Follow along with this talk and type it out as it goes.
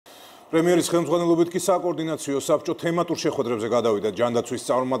პრემიერის ხელმძღვანელობით კი საკოორდინაციო საბჭო თემატურ შეხვედრებზე გადავიდა ჯანდაცვის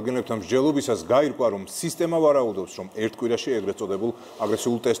წარმომადგენლებთან მსჯელობისას გაირკვა, რომ სისტემა ვარაუდობს, რომ ერთ კვირაში ეგრეთ წოდებულ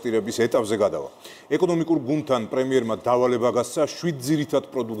აგრესიულ ტესტირების ეტაპზე გადავა. ეკონომიკურ გუნდთან პრემიერმა დავალება გასცა 7 ძირითად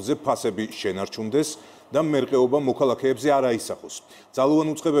პროდუქტზე ფასები შენარჩუნდეს და მერყეობა მოქალაქეებზე არ აისახოს.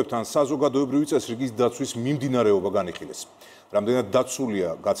 ძალოვან უწყებებთან საზოგადოებრივი წესრიგის დაცვის მიმდინარეობა განიხილეს. Რამდენად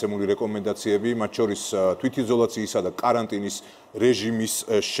დაცულია გაცემული რეკომენდაციები, მათ შორის თვითიზოლაციისა და კარანტინის რეჟიმის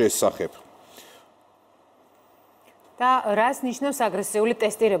შესახებ. და რას ნიშნავს აგრესიული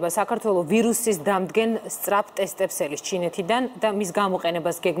ტესტირება? საქართველოს ვირუსის დამდგენ სწრაფ ტესტებს ელის ჩინეთიდან და მის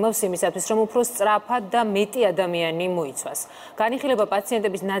გამოყენებას გეგმავს იმისათვის, რომ უფრო სწრაფად და მეტი ადამიანი მოიცვას. განიხილება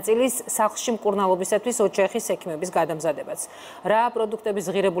პაციენტების ნაწილის სახლში მკურნალობისათვის ოჯახის ექიმების გადამზადებაც. რა პროდუქტების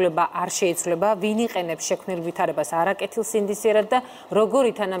ღირებულება არ შეიცვლება, ვინ იყენებს შექმნილ ვითარებას არაკეთილ სინდისიერად და როგორ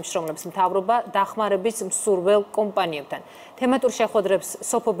ითანამშრომლებს მთავრობა დახმარების მსურველ კომპანიებთან. თემატურ შეხვედრებს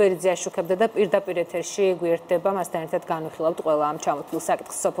სოფო ბერიძე აშუქებდა და პირდაპირ ეთერში გვერდდება მასთან ერთად განვიხილავთ ყველა ამ ჩამოთვლილ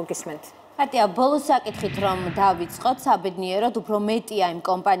საკითხს. სოფო, გისმენთ. Ატია, ბოლოს საკითხით რომ დავიწყოთ, საბედნიეროდ უფრო მეტია იმ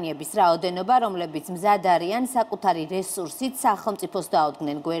კომპანიების რაოდენობა, რომლებიც მზად არიან საკუთარი რესურსით სახელმწიფოს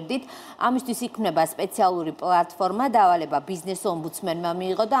დაუდგნენ გვერდით. ამისთვის იქმნება სპეციალური პლატფორმა, დავალება ბიზნეს ომბუდსმენმა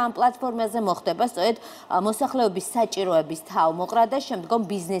მიიღო და ამ პლატფორმაზე მოხდება სწორედ მოსახლეობის საჭიროების თავმოყრა და შემდგომ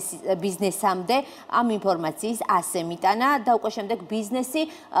ბიზნესამდე ამ ინფორმაციის ასემიტანა და უკვე შემდეგ ბიზნესი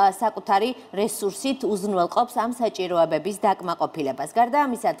საკუთარი რესურსით უზრუნველყოფს ამ საჭიროებების დაკმაყოფილებას. გარდა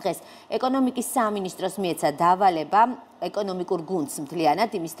ამისა, დღეს ეკონომიკის სამინისტროს მიეცა დავალება ეკონომიკურ გუნდს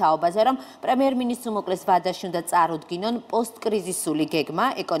მთლიანად იმის თაობაზე, რომ პრემიერ-მინისტრს უმოკლეს ვადაში უნდა წარუდგინონ პოსტკრიზისული გეგმა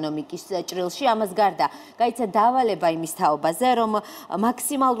ეკონომიკის ჭრილში. ამას გარდა გაიცა დავალება იმის თაობაზე, რომ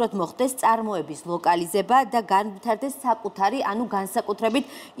მაქსიმალურად მოხდეს წარმოების ლოკალიზება და განვითარდეს საკუთარი, ანუ განსაკუთრებით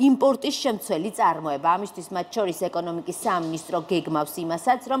იმპორტის შემცველი წარმოება. ამისთვის მათ შორის ეკონომიკის სამინისტრო გეგმავს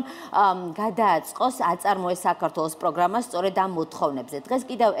იმასაც, რომ გადააწყოს აწარმოეს საქართველოს პროგრამა სწორედ ამ მოთხოვნებზე. დღეს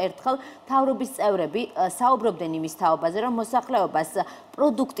კიდევ ერთხელ მთავრობის წევრები საუბრობდნენ იმის თაობაზე, რომ მოსახლეობას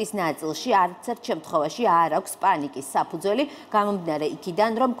პროდუქტის ნაწილში არც ერთ შემთხვევაში არ აქვს პანიკის საფუძველი, გამომდინარე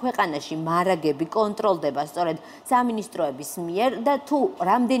იქიდან, რომ ქვეყანაში მარაგები კონტროლდება სწორედ სამინისტროების მიერ და თუ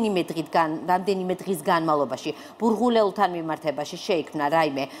რამდენიმე დღის განმავლობაში ბურღულელთან მიმართებაში შეიქმნა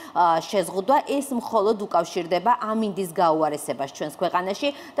რაიმე შეზღუდვა, ეს მხოლოდ უკავშირდება ამინდის გაუარესებას ჩვენს ქვეყანაში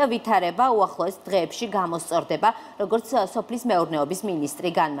და ვითარება უახლოეს დღეებში გამოსწორდება, როგორც სოფლის მეურნეობის მინისტრი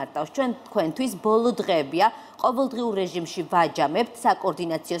განმარტავს. ჩვენ თქვენთვის ბოლო დღეებია ყოველდღიურ რეჟიმში ვაჯამებთ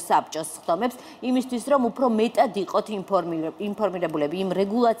საკოორდინაციო საბჭოს ხდომებს იმისთვის, რომ უფრო მეტად იყოთ ინფორმირებულები იმ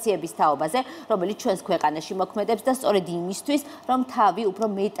რეგულაციების თაობაზე, რომელიც ჩვენს ქვეყანაში მოქმედებს და სწორედ იმისთვის, რომ თავი უფრო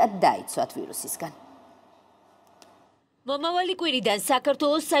მეტად დაიცვათ ვირუსისგან. მომავალი კვირიდან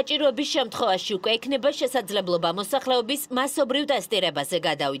საქართველოს საჭიროების შემთხვევაში უკვე ექნება შესაძლებლობა მოსახლეობის მასობრივ ტესტირებაზე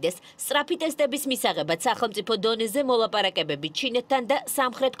გადავიდეს. სწრაფი ტესტების მისაღებად სახელმწიფო დონეზე მოლაპარაკებები ჩინეთთან და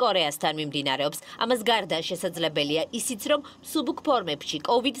სამხრეთ კორეასთან მიმდინარეობს. ამას გარდა შესაძლებელია ისიც, რომ მსუბუქ ფორმებში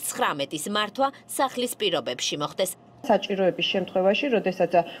COVID-19-ის მართვა სახლის პირობებში მოხდეს. საჭიროების შემთხვევაში,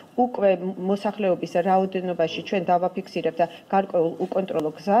 როდესაც უკვე მოსახლეობის რაოდენობაში ჩვენ დავაფიქსირებთ გარკვეულ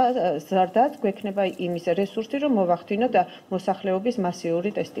უკონტროლო გზარდას, გვექნება იმის რესურსი, რომ მოვახდინოთ მოსახლეობის მასიური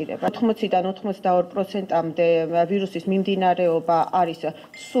ტესტირება. 80-დან 82%-მდე ვირუსის მიმდინარეობა არის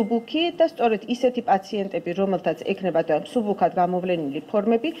მსუბუქი და სწორედ ისეთი პაციენტები, რომელთაც ექნებათ მსუბუქად გამოვლენილი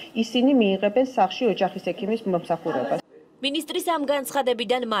ფორმები, ისინი მიიღებენ სახლში ოჯახის ექიმის მომსახურებას. მინისტრის ამ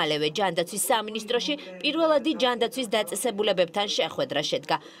განცხადებიდან მალევე ჯანდაცვის სამინისტროში პირველადი ჯანდაცვის დაწესებულებებთან შეხვედრა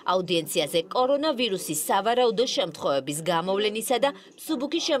შედგა. აუდიენციაზე კორონავირუსის სავარაუდო შემთხვევების გამოვლენისა და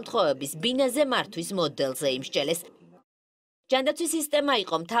მსუბუქი შემთხვევების ბინაზე მართვის მოდელზე იმსჯელეს. ჯანდაცვის სისტემა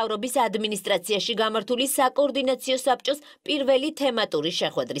იყო მთავრობის ადმინისტრაციაში გამართული საკოორდინაციო საბჭოს პირველი თემატური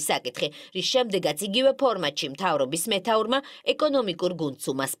შეხვედრის საკითხი, რის შემდეგაც იგივე ფორმატში მთავრობის მეთაურმა ეკონომიკურ გუნდს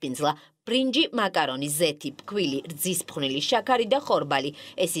უმასპინძლა. ბრინჯი, მაკარონი, ზეთი, ფქვილი, რძის ფხვნილი, შაქარი და ხორბალი.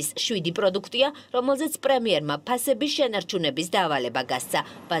 ეს ის 7 პროდუქტია, რომელზეც პრემიერმა ფასების შენარჩუნების დავალება გასცა.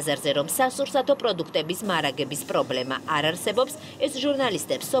 ბაზარზე რომ სასურსათო პროდუქტების მარაგების პრობლემა არ არსებობს, ეს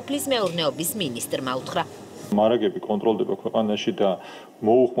ჟურნალისტებს სოფლის მეურნეობის მინისტრმა უთხრა. მარაგები კონტროლდება ქვეყანაში და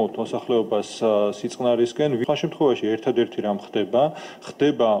მოუხმობთ მოსახლეობას სიწყნარისკენ. სხვა შემთხვევაში ერთადერთი რამ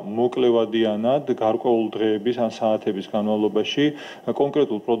ხდება მოკლევადიანად გარკვეულ დღეების ან საათების განმავლობაში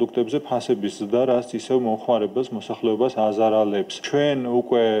კონკრეტულ პროდუქტებზე ფასების ზრდა, რაც ისევ მომხმარებელს მოსახლეობას აზარალებს. ჩვენ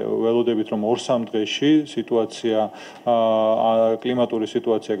უკვე ველოდებით, რომ 2-3 დღეში კლიმატური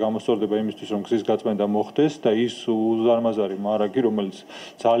სიტუაცია გამოსწორდება იმისთვის, რომ გზის გაწმენდა მოხდეს და ის უზარმაზარი მარაგი, რომელიც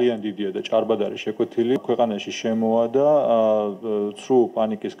ძალიან დიდია და ჭარბად არის შეკვეთილი, ქვეყანაში ქვეყანაში შემოვა და ცრუ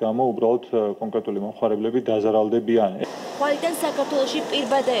პანიკის გამო უბრალოდ კონკრეტული მომხმარებლები დაზარალდებიან. ხვალიდან საქართველოში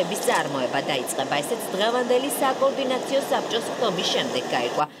პირბადეების წარმოება დაიწყება. ესეც დღევანდელი საკოორდინაციო საბჭოს ხტომის შემდეგ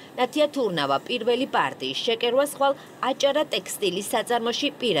გაირკვა. ნათია თურნავა პირველი პარტიის შეკერვას ხვალ აჭარა ტექსტილის საწარმოში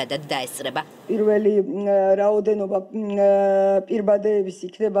პირადად დაესწრება. პირველი რაოდენობა პირბადეების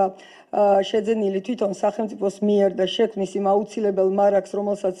იქნება შეძენილი თვითონ სახელმწიფოს მიერ და შექმნის იმ აუცილებელ მარაგს,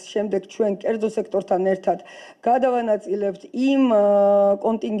 რომელსაც შემდეგ ჩვენ კერძო სექტორთან ერთად გადავანაწილებთ იმ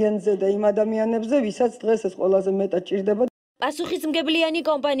კონტინგენტზე და იმ ადამიანებზე, ვისაც დღეს ეს ყველაზე მეტად ჭირდება. პასუხისმგებლიანი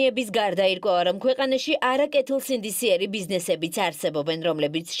კომპანიების გარდა ირკვევა, რომ ქვეყანაში არაკეთილსინდისიერი ბიზნესებიც არსებობენ,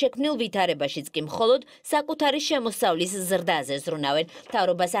 რომლებიც შექმნილ ვითარებაშიც კი მხოლოდ საკუთარი შემოსავლის ზრდაზე ზრუნავენ.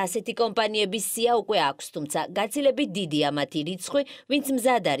 მთავრობას ასეთი კომპანიების სია უკვე აქვს, თუმცა გაცილებით დიდია მათი რიცხვი, ვინც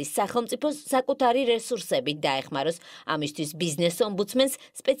მზად არის სახელმწიფოს საკუთარი რესურსებით დაეხმაროს. ამისთვის ბიზნეს ომბუდსმენს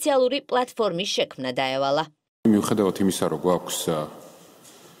სპეციალური პლატფორმის შექმნა დაევალა. მიუხედავად იმისა, რომ გვაქვს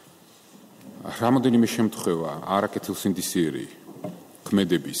რამოდენიმე შემთხვევა არაკეთილსინდისიერი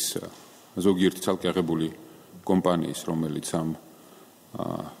ქმედების ზოგიერთი ცალკე აღებული კომპანიის, რომელიც ამ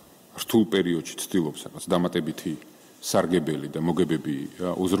რთულ პერიოდში ცდილობს რაღაც დამატებითი სარგებელი და მოგებები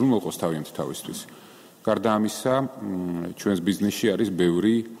უზრუნველყოს თავიანთი თავისთვის. გარდა ამისა, ჩვენს ბიზნესში არის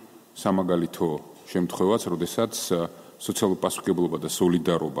ბევრი სამაგალითო შემთხვევაც, როდესაც სოციალური პასუხისმგებლობა და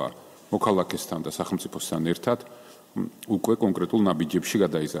სოლიდარობა მოქალაქესთან და სახელმწიფოსთან ერთად უკვე კონკრეტულ ნაბიჯებში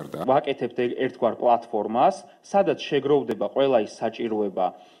გადაიზარდა. ვაკეთებთ ერთგვარ პლატფორმას, სადაც შეგროვდება ყველა ის საჭიროება,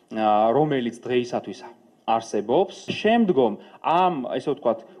 რომელიც დღეისათვის არსებობს. შემდგომ ამ, ესე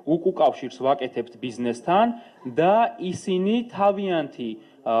ვთქვათ, უკავშირს ვაკეთებთ ბიზნესთან და ისინი თავიანთი,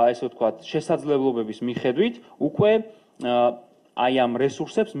 ესე ვთქვათ, შესაძლებლობების მიხედვით უკვე აი ამ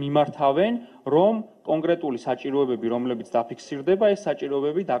რესურსებს მიმართავენ, რომ კონკრეტული საჭიროებები, რომლებიც დაფიქსირდება, ეს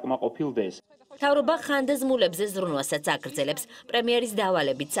საჭიროებები დაკმაყოფილდეს. მთავრობა ხანდაზმულებზე ზრუნვასაც აგრძელებს. პრემიერის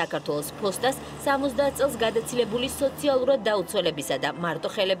დავალებით საქართველოს ფოსტას 70 წელს გადაცილებული სოციალურად დაუცველებისა და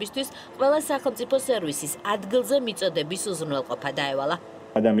მარტოხელებისთვის ყველა სახელმწიფო სერვისის ადგილზე მიწოდების უზრუნველყოფა დაევალა.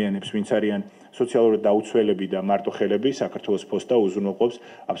 ადამიანებს, ვინც არიან სოციალურად დაუცველები და მარტოხელები, საქართველოს ფოსტა უზრუნველყოფს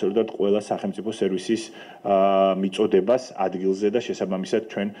აბსოლუტურად ყველა სახელმწიფო სერვისის მიწოდებას ადგილზე და შესაბამისად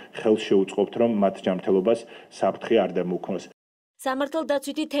ჩვენ ხელს შეუწყობთ, რომ მათ ჯანმრთელობას საფრთხე არ დამოუქმნას.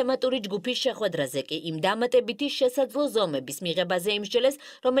 სამართალდაცვითი თემატური ჯგუფის შეხვედრაზე კი იმ დამატებითი შესაძლო ზომების მიღებაზე იმსჯელეს,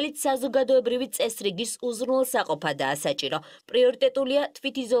 რომელიც საზოგადოებრივი წესრიგის უზრუნველსაყოფადაა საჭირო. პრიორიტეტულია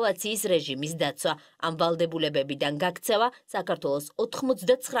თვითიზოლაციის რეჟიმის დაცვა. ამ ვალდებულებებიდან გაქცევა საქართველოს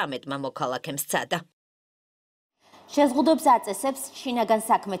 99-მა მოქალაქემ სცადა. შეზღუდვებს აწესებს შინაგან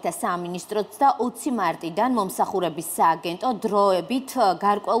საქმეთა სამინისტროც და 20 მარტიდან მომსახურების სააგენტო დროებით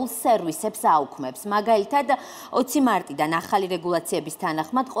გარკვეულ სერვისებს აუქმებს. მაგალითად, 20 მარტიდან ახალი რეგულაციების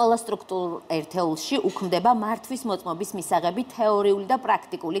თანახმად ყველა სტრუქტურულ ერთეულში უქმდება მართვის მოწმობის მისაღები თეორიული და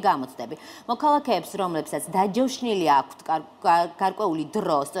პრაქტიკული გამოცდები. მოქალაქეებს, რომლებსაც დაჯავშნილი აქვთ გარკვეული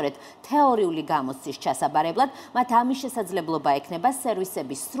დრო, სწორედ თეორიული გამოცდის ჩასაბარებლად, მათ ამის შესაძლებლობა ექნება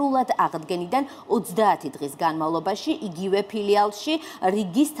სერვისების სრულად აღდგენიდან 30 დღის განმავლობაში იგივე ფილიალში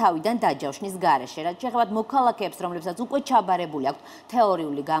რიგის თავიდან დაჯავშნის გარეშე. რაც შეეხება მოქალაქეებს, რომლებსაც უკვე ჩაბარებული აქვთ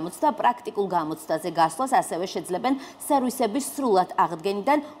თეორიული გამოცდა, პრაქტიკულ გამოცდაზე გასვლას ასევე შეძლებენ სერვისების სრულად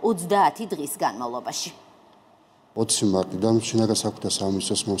აღდგენიდან 30 დღის განმავლობაში. 20 მარტიდან შინაგან საქმეთა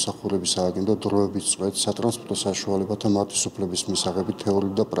სამინისტროს მომსახურების სააგენტო დროებით წყვეტს სატრანსპორტო საშუალებათა მართვის უფლების მისაღები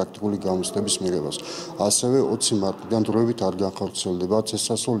თეორიული და პრაქტიკული გამოცდების მიღებას. ასევე 20 მარტიდან დროებით არ განხორციელდება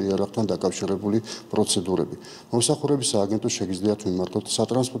წესასწაულ იარაღთან დაკავშირებული პროცედურები. მომსახურების სააგენტო შეგიძლიათ მიმართოთ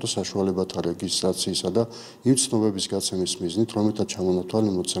სატრანსპორტო საშუალებათა რეგისტრაციისა და იმ ცნობების გაცემის მიზნით, რომელთა ჩამონათვალი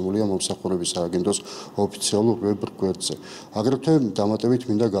მოცემულია მომსახურების სააგენტოს ოფიციალურ ვებ გვერდზე. აგრეთვე დამატებით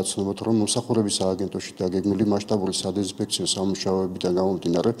მინდა გაცნობოთ, რომ მომსახურების სააგენტოში დაგეგმილი მასშტაბური სადეზინფექციო სამუშაოებიდან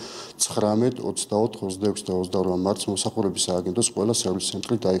გამომდინარე 19, 24, 26 და 28 მარტს მომსახურების სააგენტოს ყველა სერვის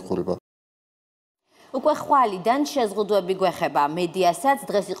ცენტრი დაიხურება. უკვე ხვალიდან შეზღუდვები გვეხება მედიასაც.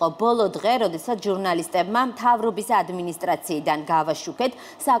 დღეს იყო ბოლო დღე, როდესაც ჟურნალისტებმა მთავრობის ადმინისტრაციიდან გავაშუქეთ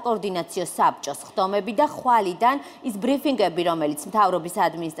საკოორდინაციო საბჭოს ხტომები და ხვალიდან ის ბრიფინგები, რომელიც მთავრობის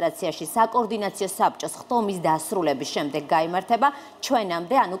ადმინისტრაციაში საკოორდინაციო საბჭოს ხტომის დასრულების შემდეგ გაიმართება,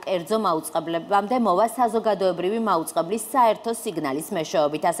 ჩვენამდე, ანუ კერძო მაუწყებლებამდე მოვა საზოგადოებრივი მაუწყებლის საერთო სიგნალის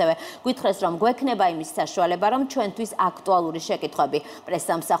მეშვეობით. ასევე გვითხრეს, რომ გვექნება იმის საშუალება, რომ ჩვენთვის აქტუალური შეკითხვები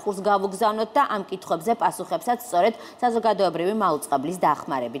პრესსამსახურს გავუგზავნოთ და ამ კითხვებზე პასუხებსაც სწორედ საზოგადოებრივი მაუწყებლის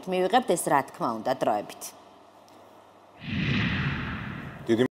დახმარებით მივიღებთ, ეს რა თქმა უნდა დროებით.